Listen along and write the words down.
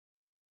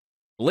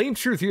Lame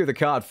Truth here, the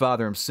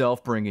Codfather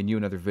himself, bringing you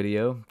another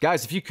video.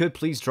 Guys, if you could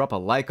please drop a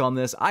like on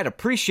this, I'd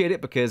appreciate it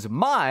because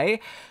my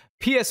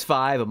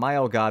PS5 and my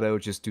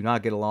Elgato just do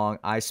not get along.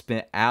 I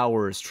spent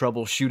hours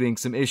troubleshooting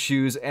some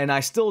issues and I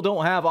still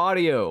don't have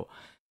audio.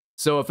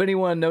 So if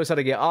anyone knows how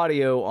to get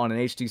audio on an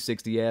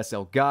HD60S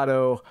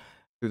Elgato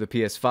through the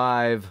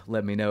PS5,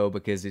 let me know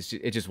because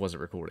it just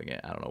wasn't recording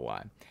it. I don't know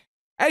why.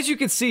 As you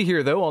can see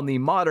here, though, on the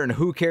modern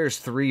Who Cares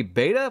 3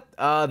 beta,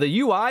 the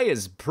UI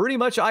is pretty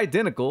much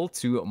identical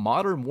to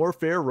Modern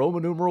Warfare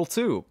Roman numeral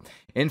 2.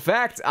 In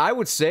fact, I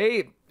would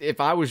say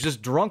if I was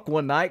just drunk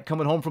one night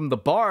coming home from the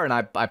bar and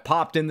I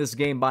popped in this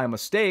game by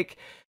mistake,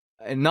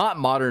 and not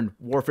Modern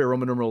Warfare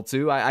Roman numeral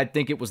 2, I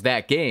think it was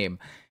that game.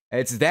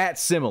 It's that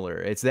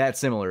similar. It's that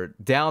similar.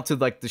 Down to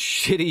like the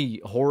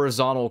shitty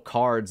horizontal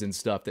cards and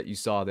stuff that you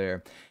saw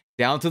there.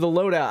 Down to the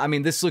loadout. I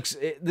mean, this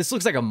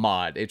looks like a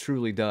mod. It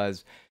truly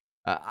does.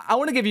 I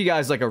want to give you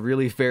guys like a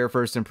really fair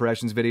first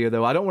impressions video,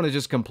 though. I don't want to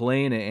just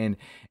complain and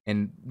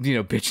you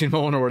know, bitch and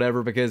moan or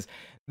whatever, because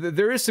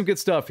there is some good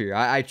stuff here.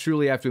 I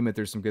truly have to admit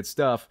there's some good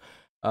stuff,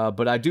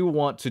 but I do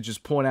want to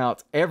just point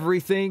out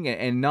everything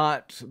and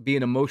not be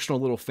an emotional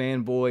little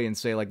fanboy and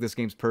say like this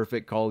game's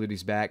perfect, Call of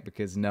Duty's back,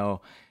 because no,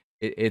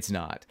 it's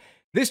not.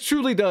 This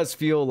truly does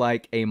feel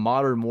like a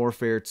Modern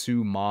Warfare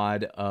 2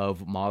 mod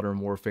of Modern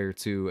Warfare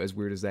 2, as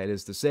weird as that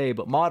is to say,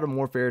 but Modern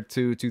Warfare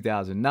 2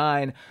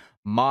 2009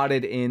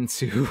 modded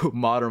into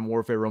Modern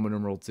Warfare Roman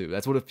numeral 2.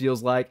 That's what it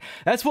feels like.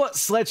 That's what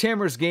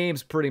Sledgehammer's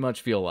games pretty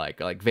much feel like.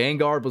 Like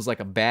Vanguard was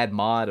like a bad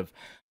mod of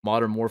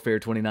Modern Warfare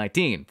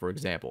 2019, for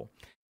example.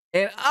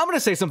 And I'm going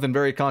to say something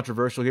very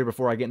controversial here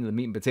before I get into the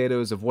meat and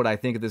potatoes of what I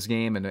think of this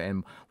game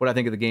and what I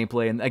think of the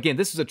gameplay. And again,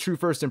 this is a true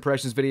first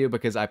impressions video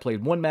because I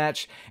played one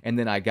match and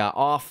then I got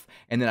off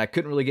and then I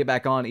couldn't really get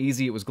back on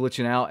easy. It was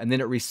glitching out and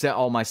then it reset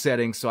all my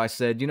settings. So I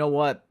said, you know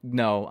what?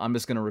 No, I'm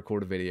just going to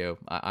record a video.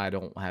 I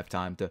don't have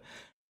time to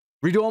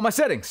redo all my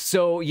settings.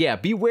 So yeah,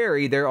 be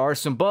wary. There are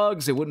some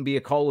bugs. It wouldn't be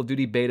a Call of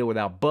Duty beta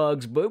without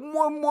bugs, but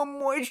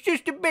more. It's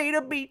just a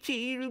beta,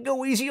 BT.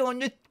 Go easy on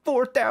the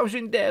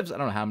 4,000 devs. I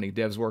don't know how many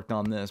devs worked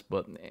on this,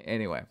 but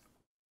anyway.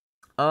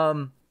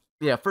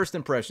 Yeah, first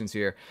impressions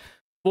here.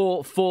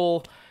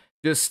 Full,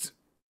 just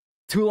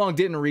too long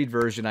didn't read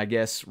version, I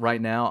guess,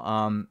 right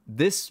now.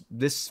 This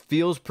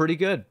feels pretty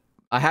good.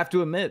 I have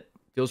to admit,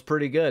 feels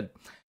pretty good.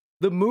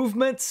 The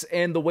movements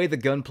and the way the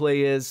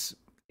gunplay is,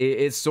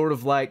 it's sort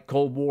of like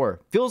Cold War.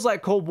 Feels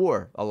like Cold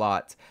War a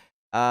lot.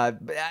 I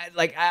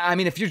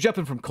mean, if you're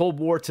jumping from Cold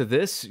War to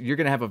this, you're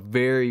going to have a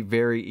very,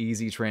 very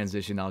easy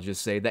transition, I'll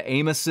just say. The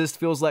aim assist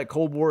feels like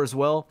Cold War as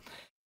well.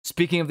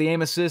 Speaking of the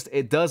aim assist,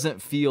 it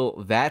doesn't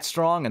feel that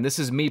strong, and this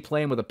is me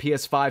playing with a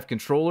PS5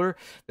 controller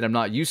that I'm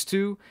not used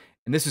to,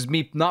 and this is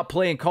me not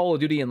playing Call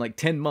of Duty in like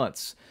 10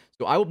 months.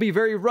 So I will be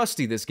very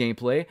rusty this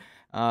gameplay.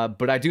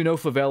 But I do know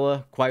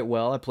Favela quite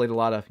well. I played a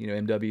lot of,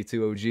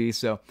 MW2 OG,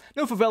 so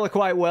know Favela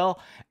quite well,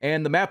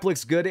 and the map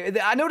looks good.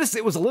 I noticed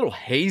it was a little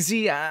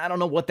hazy. I don't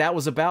know what that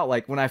was about.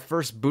 Like, when I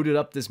first booted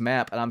up this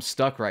map, and I'm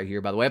stuck right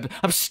here, by the way.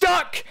 I'm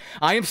stuck!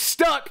 I am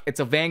stuck! It's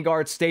a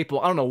Vanguard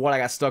staple. I don't know what I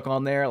got stuck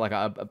on there, like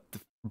a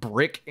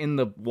brick in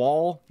the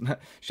wall.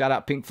 Shout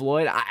out Pink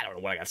Floyd. I don't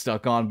know what I got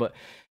stuck on, but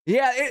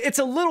yeah, it's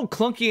a little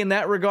clunky in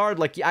that regard.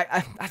 Like,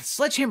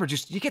 Sledgehammer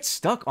you get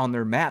stuck on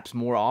their maps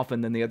more often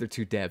than the other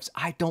two devs.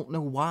 I don't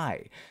know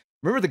why.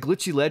 Remember the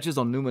glitchy ledges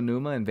on Numa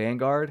Numa and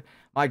Vanguard?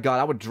 My God,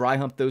 I would dry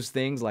hump those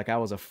things like I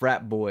was a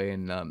frat boy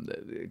and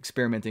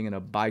experimenting in a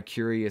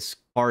bi-curious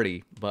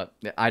party, but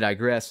I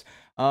digress.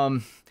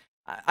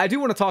 I do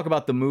want to talk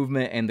about the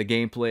movement and the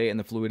gameplay and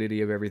the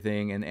fluidity of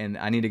everything, and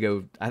I need to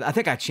go. I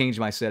think I changed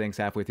my settings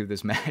halfway through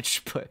this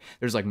match, but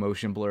there's like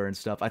motion blur and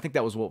stuff. I think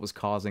that was what was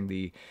causing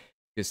the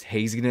just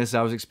haziness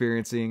I was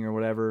experiencing or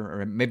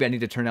whatever, or maybe I need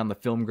to turn down the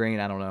film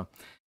grain, I don't know.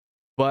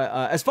 But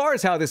as far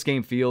as how this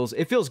game feels,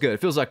 it feels good. It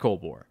feels like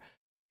Cold War.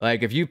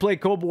 Like, if you play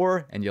Cold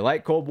War and you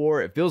like Cold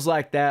War, it feels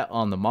like that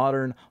on the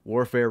Modern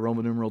Warfare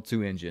Roman numeral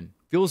 2 engine.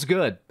 Feels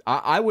good.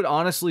 I would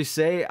honestly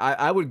say,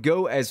 I would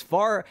go as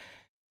far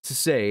to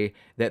say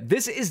that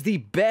this is the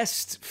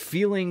best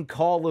feeling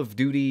Call of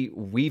Duty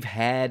we've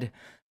had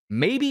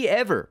maybe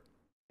ever.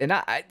 And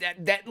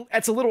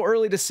that's a little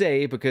early to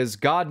say because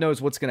God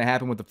knows what's going to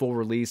happen with the full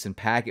release and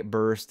packet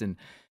burst and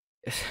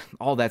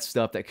all that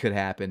stuff that could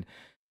happen.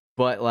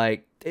 But,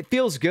 like, it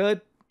feels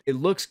good. It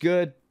looks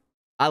good.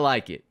 I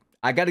like it.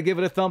 I got to give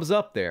it a thumbs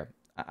up there.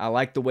 I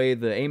like the way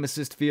the aim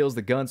assist feels,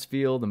 the guns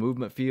feel, the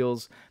movement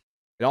feels.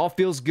 It all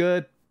feels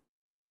good.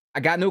 I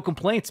got no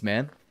complaints,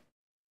 man.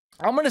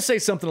 I'm going to say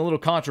something a little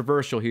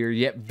controversial here,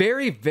 yet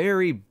very,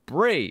 very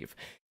brave.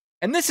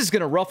 And this is going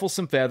to ruffle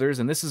some feathers,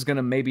 and this is going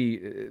to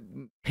maybe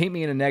paint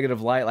me in a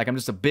negative light, like I'm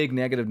just a big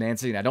negative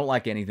Nancy, and I don't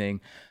like anything.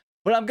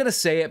 But I'm going to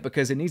say it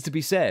because it needs to be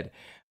said.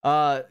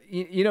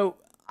 You know,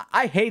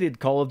 I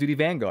hated Call of Duty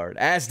Vanguard,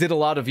 as did a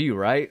lot of you,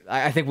 right?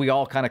 I think we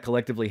all kind of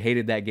collectively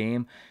hated that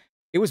game.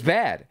 It was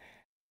bad.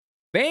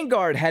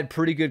 Vanguard had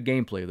pretty good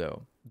gameplay,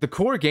 though. The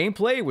core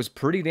gameplay was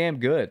pretty damn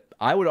good.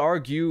 I would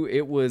argue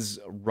it was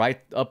right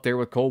up there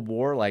with Cold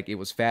War. Like, it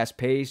was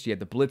fast-paced. You had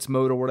the Blitz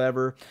mode or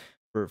whatever.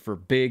 for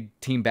big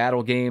team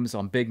battle games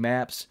on big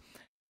maps.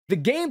 The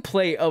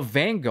gameplay of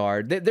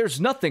Vanguard, there's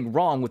nothing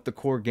wrong with the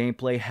core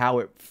gameplay, how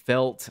it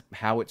felt,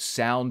 how it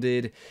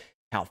sounded,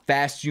 how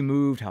fast you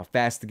moved, how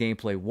fast the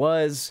gameplay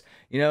was.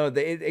 You know,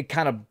 it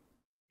kind of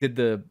did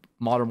the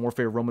Modern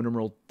Warfare Roman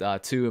numeral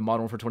 2 and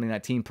Modern Warfare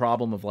 2019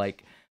 problem of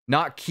like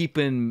not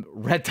keeping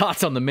red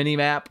dots on the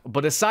minimap.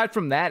 But aside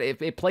from that,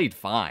 it played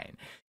fine.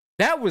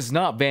 That was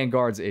not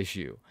Vanguard's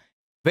issue.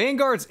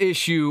 Vanguard's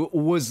issue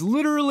was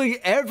literally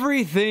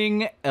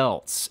everything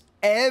else.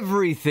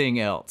 Everything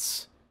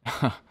else.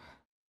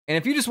 And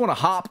if you just want to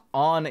hop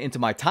on into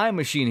my time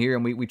machine here,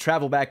 and we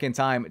travel back in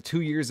time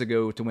 2 years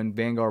ago to when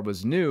Vanguard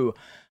was new,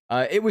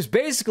 it was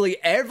basically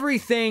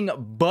everything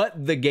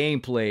but the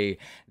gameplay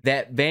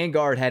that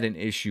Vanguard had an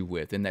issue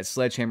with and that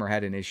Sledgehammer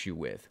had an issue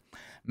with.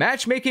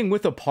 Matchmaking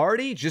with a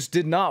party just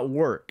did not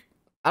work.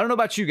 I don't know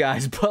about you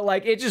guys, but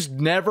like it just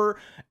never,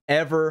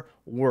 ever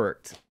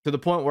worked to the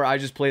point where I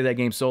just played that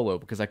game solo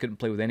because I couldn't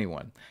play with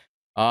anyone.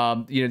 You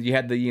know, you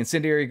had the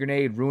incendiary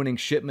grenade ruining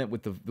shipment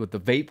with the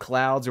vape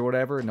clouds or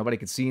whatever. Nobody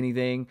could see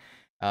anything.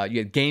 You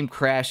had game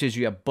crashes.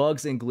 You had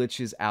bugs and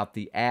glitches out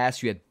the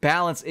ass. You had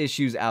balance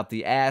issues out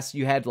the ass.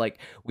 You had like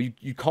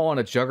you call on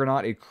a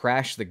juggernaut, it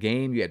crashed the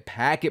game. You had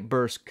packet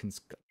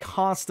bursts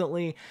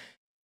constantly.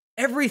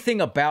 Everything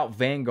about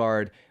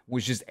Vanguard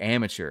was just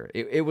amateur.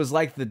 It was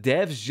like the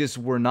devs just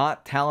were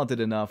not talented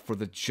enough for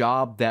the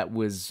job that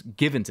was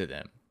given to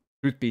them,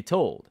 truth be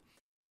told.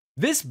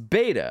 This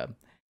beta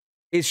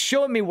is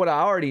showing me what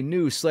I already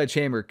knew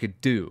Sledgehammer could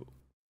do.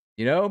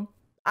 You know?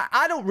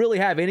 I don't really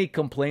have any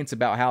complaints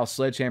about how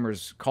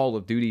Sledgehammer's Call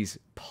of Duties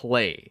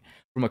play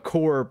from a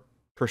core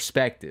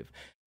perspective.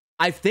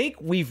 I think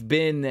we've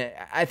been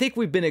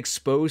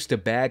exposed to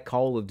bad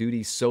Call of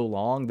Duty so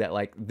long that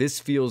like this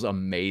feels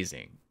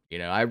amazing. You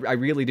know, I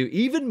really do.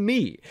 Even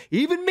me,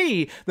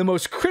 the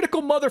most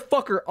critical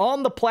motherfucker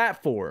on the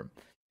platform,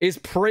 is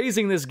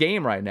praising this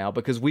game right now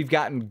because we've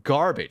gotten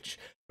garbage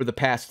for the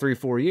past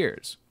 3-4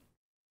 years.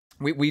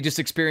 We just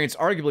experienced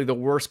arguably the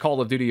worst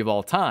Call of Duty of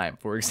all time,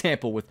 for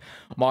example, with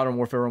Modern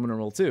Warfare Roman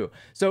numeral 2.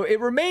 So it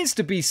remains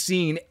to be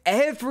seen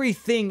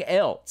everything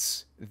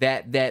else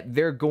that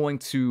they're going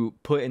to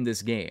put in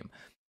this game.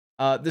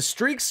 The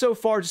streaks so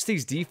far, just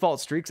these default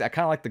streaks, I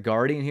kind of like the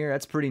Guardian here.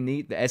 That's pretty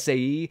neat. The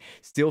SAE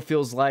still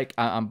feels like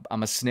I'm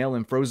a snail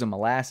in frozen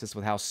molasses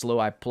with how slow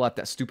I pull out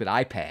that stupid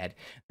iPad.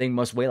 Thing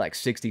must weigh like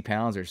 60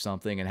 pounds or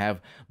something and have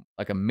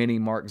like a mini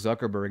Mark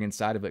Zuckerberg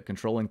inside of it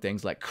controlling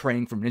things like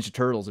Krang from Ninja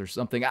Turtles or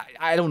something.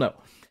 I don't know.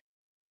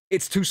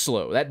 It's too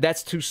slow.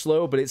 That's too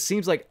slow, but it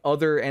seems like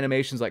other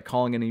animations like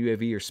calling in a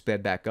UAV are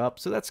sped back up,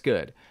 so that's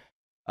good.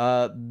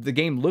 The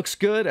game looks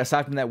good,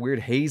 aside from that weird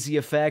hazy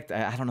effect.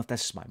 I don't know if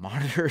that's just my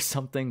monitor or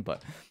something,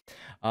 but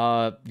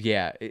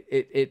yeah,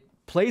 it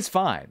plays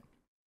fine.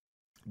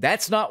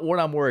 That's not what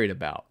I'm worried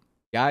about.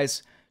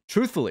 Guys,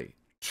 truthfully,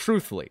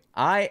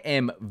 I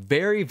am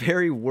very,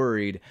 very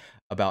worried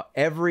about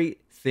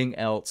everything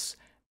else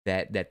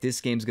that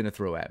this game's going to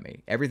throw at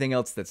me. Everything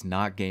else that's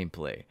not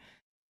gameplay.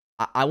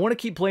 I want to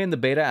keep playing the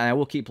beta, and I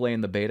will keep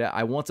playing the beta.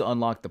 I want to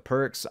unlock the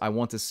perks. I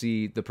want to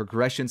see the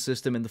progression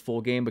system in the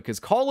full game, because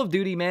Call of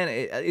Duty, man,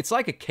 it's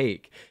like a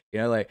cake.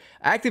 You know, like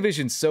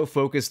Activision's so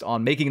focused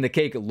on making the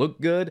cake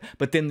look good,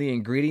 but then the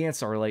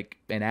ingredients are like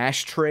an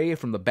ashtray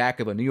from the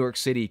back of a New York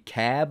City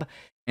cab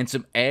and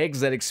some eggs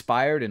that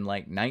expired in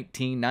like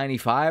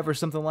 1995 or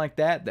something like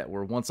that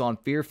were once on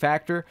Fear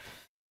Factor.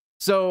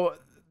 So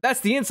that's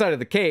the inside of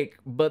the cake,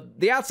 but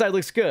the outside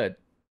looks good.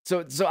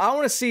 So I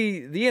want to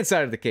see the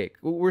inside of the cake.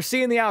 We're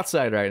seeing the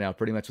outside right now,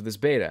 pretty much, with this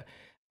beta.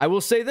 I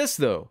will say this,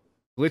 though.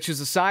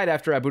 Glitches aside,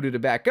 after I booted it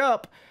back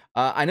up,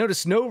 I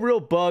noticed no real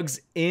bugs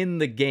in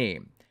the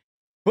game.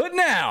 But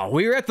now,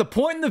 we are at the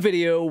point in the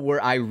video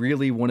where I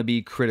really want to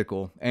be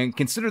critical and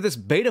consider this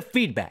beta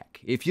feedback,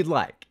 if you'd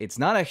like. It's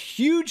not a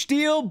huge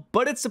deal,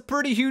 but it's a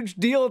pretty huge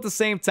deal at the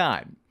same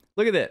time.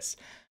 Look at this.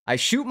 I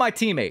shoot my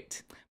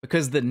teammate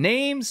because the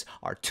names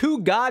are too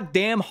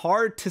goddamn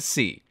hard to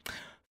see.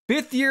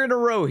 5th year in a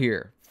row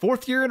here.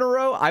 4th year in a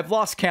row? I've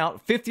lost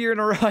count. 5th year in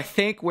a row, I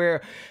think,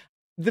 where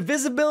the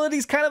visibility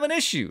is kind of an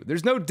issue.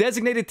 There's no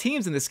designated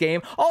teams in this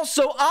game.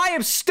 Also, I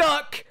am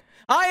stuck!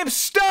 I am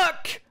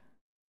stuck!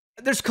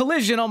 There's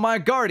collision on my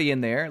Guardian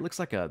there. It looks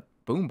like a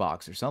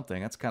boombox or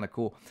something. That's kind of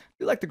cool. I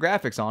do like the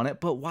graphics on it,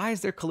 but why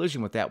is there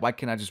collision with that? Why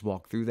can't I just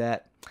walk through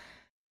that?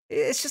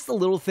 It's just the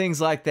little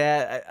things like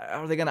that.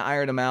 Are they going to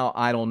iron them out?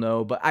 I don't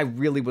know. But I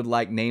really would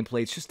like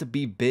nameplates just to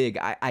be big.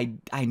 I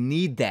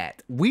need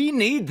that. We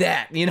need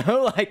that, you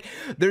know? Like,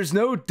 there's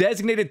no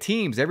designated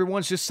teams.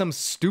 Everyone's just some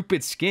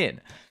stupid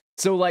skin.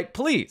 So, like,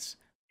 please,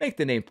 make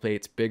the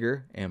nameplates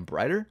bigger and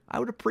brighter. I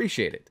would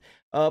appreciate it.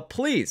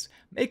 Please,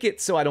 make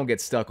it so I don't get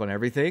stuck on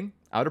everything.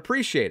 I would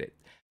appreciate it.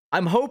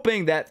 I'm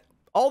hoping that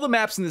all the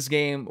maps in this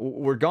game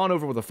were gone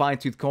over with a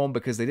fine-tooth comb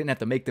because they didn't have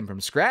to make them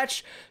from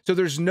scratch. So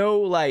there's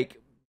no, like,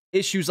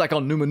 issues like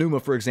on Numa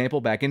Numa, for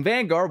example, back in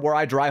Vanguard, where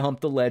I dry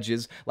humped the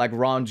ledges like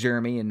Ron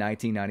Jeremy in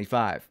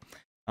 1995.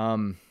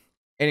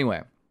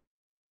 Anyway,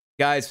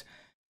 guys,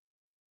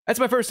 that's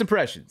my first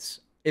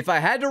impressions. If I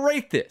had to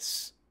rate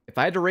this, if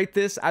I had to rate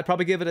this, I'd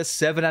probably give it a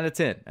 7 out of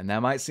 10. And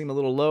that might seem a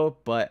little low,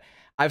 but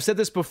I've said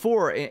this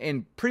before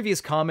in previous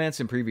comments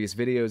and previous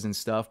videos and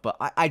stuff, but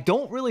I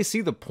don't really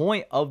see the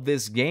point of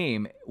this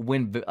game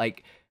when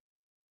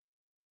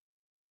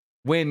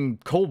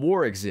Cold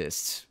War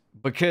exists,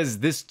 because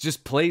this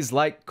just plays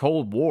like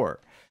Cold War.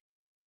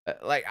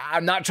 Like,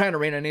 I'm not trying to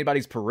rain on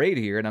anybody's parade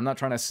here, and I'm not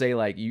trying to say,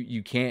 like,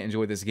 you can't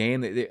enjoy this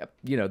game.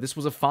 You know, this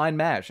was a fine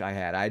match I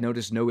had. I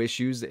noticed no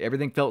issues.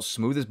 Everything felt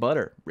smooth as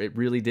butter. It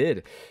really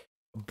did.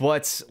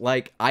 But,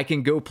 like, I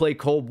can go play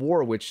Cold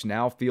War, which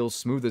now feels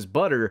smooth as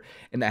butter,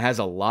 and that has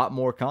a lot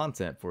more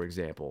content, for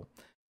example.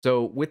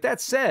 So, with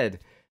that said,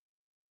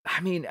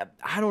 I mean,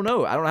 I don't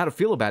know. I don't know how to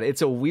feel about it.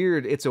 It's a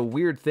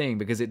weird thing,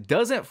 because it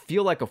doesn't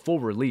feel like a full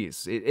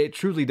release. It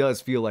truly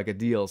does feel like a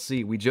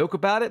DLC. We joke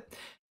about it,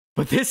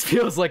 but this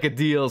feels like a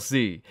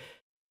DLC.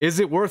 Is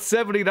it worth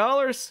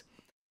 $70?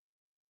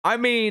 I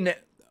mean,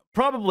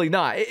 probably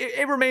not.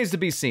 It remains to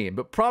be seen,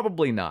 but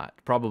probably not.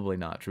 Probably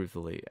not,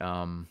 truthfully.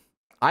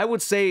 I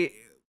would say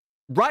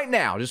right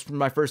now, just from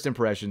my first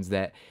impressions,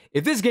 that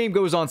if this game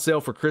goes on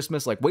sale for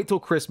Christmas, like wait till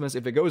Christmas,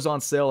 if it goes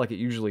on sale like it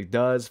usually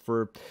does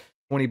for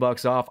 20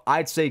 bucks off,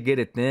 I'd say get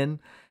it then.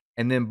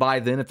 And then by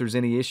then, if there's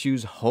any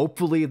issues,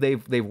 hopefully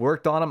they've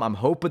worked on them. I'm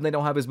hoping they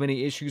don't have as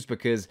many issues,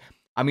 because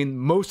I mean,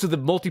 most of the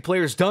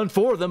multiplayer is done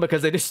for them,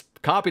 because they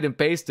just copied and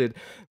pasted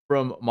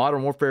from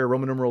Modern Warfare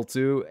Roman numeral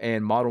 2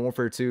 and Modern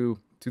Warfare 2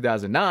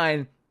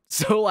 2009.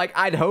 So, like,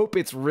 I'd hope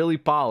it's really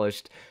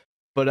polished.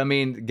 But I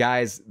mean,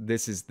 guys,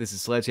 this is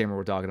Sledgehammer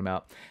we're talking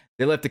about.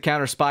 They left a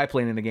counter spy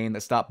plane in the game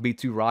that stopped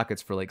B-2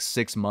 rockets for like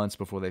 6 months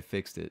before they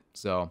fixed it.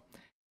 So,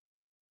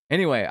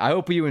 anyway, I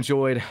hope you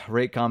enjoyed.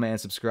 Rate, comment, and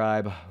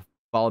subscribe.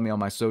 Follow me on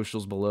my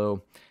socials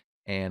below,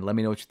 and let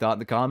me know what you thought in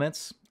the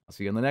comments. I'll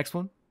see you on the next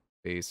one.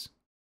 Peace.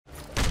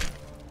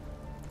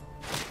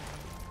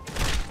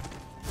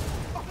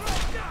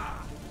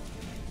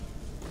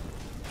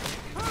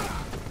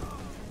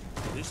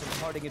 Here's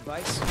some parting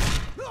advice.